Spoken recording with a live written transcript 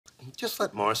Just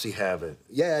let Marcy have it.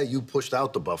 Yeah, you pushed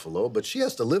out the buffalo, but she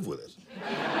has to live with it.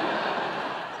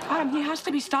 Adam, he has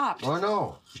to be stopped. I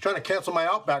know. He's trying to cancel my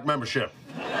Outback membership.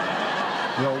 You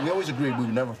know, we always agreed we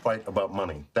would never fight about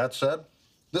money. That said,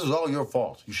 this is all your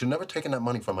fault. You should never have taken that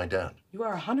money from my dad. You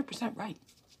are 100% right.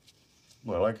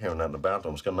 Well, I like hearing that in the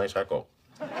bathroom. It's got a nice echo.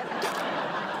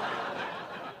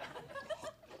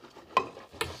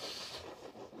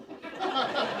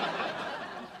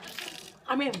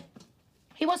 I mean,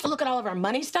 he wants to look at all of our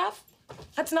money stuff?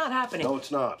 That's not happening. No,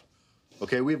 it's not.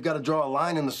 Okay, we've got to draw a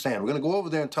line in the sand. We're going to go over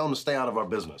there and tell him to stay out of our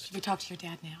business. Should we talk to your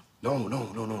dad now? No.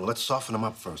 Let's soften him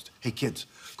up first. Hey, kids,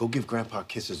 go give Grandpa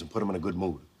kisses and put him in a good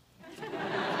mood.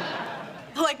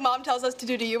 Like Mom tells us to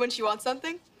do to you when she wants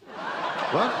something?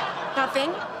 What?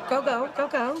 Nothing.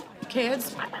 Go.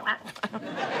 Kids.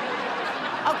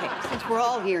 Okay, since we're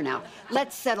all here now,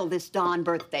 let's settle this Dawn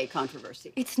birthday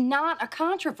controversy. It's not a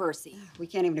controversy. We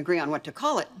can't even agree on what to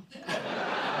call it.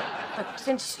 Look,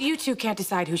 since you two can't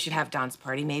decide who should have Don's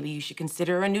party, maybe you should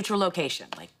consider a neutral location,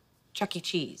 like Chuck E.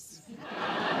 Cheese.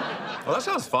 Well, that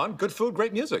sounds fun. Good food,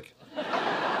 great music.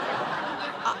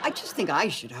 I just think I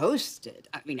should host it.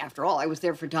 I mean, after all, I was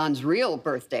there for Don's real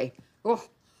birthday. Oh,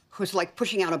 it was like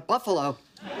pushing out a buffalo.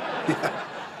 Yeah.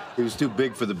 He was too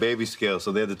big for the baby scale,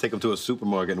 so they had to take him to a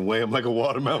supermarket and weigh him like a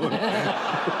watermelon.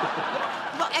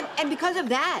 Well, and because of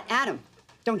that, Adam,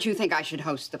 don't you think I should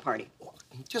host the party?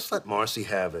 Just let Marcy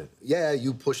have it. Yeah,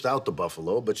 you pushed out the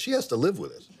buffalo, but she has to live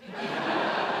with it.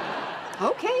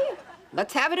 Okay,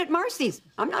 let's have it at Marcy's.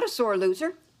 I'm not a sore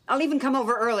loser. I'll even come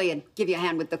over early and give you a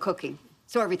hand with the cooking,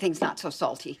 so everything's not so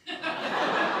salty.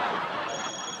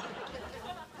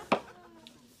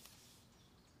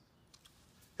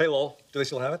 Hey, Lowell, do they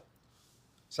still have it?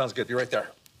 Sounds good. Be right there.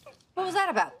 What was that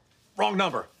about? Wrong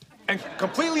number. And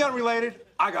completely unrelated,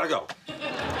 I gotta go.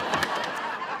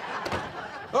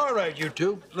 All right, you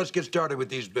two, let's get started with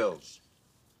these bills.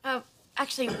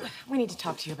 Actually, we need to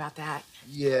talk to you about that.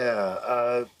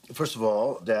 Yeah, first of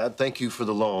all, Dad, thank you for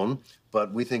the loan,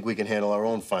 but we think we can handle our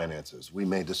own finances. We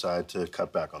may decide to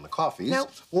cut back on the coffees. Nope.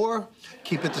 Or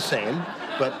keep it the same,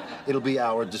 but it'll be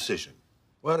our decision.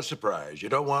 What a surprise. You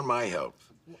don't want my help.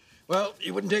 Well,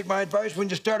 you wouldn't take my advice when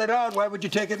you started out. Why would you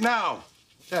take it now?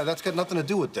 Dad, that's got nothing to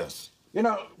do with this. You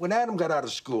know, when Adam got out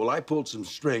of school, I pulled some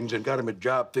strings and got him a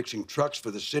job fixing trucks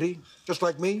for the city, just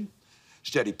like me.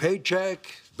 Steady paycheck,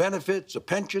 benefits, a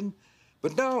pension.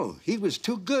 But no, he was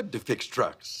too good to fix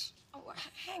trucks. Oh,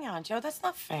 hang on, Joe. That's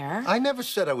not fair. I never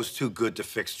said I was too good to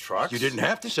fix trucks. You didn't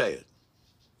have to say it.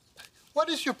 What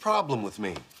is your problem with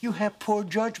me? You have poor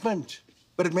judgment,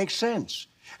 but it makes sense.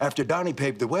 After Donnie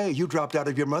paved the way, you dropped out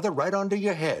of your mother right onto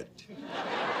your head.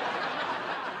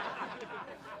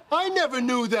 I never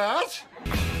knew that.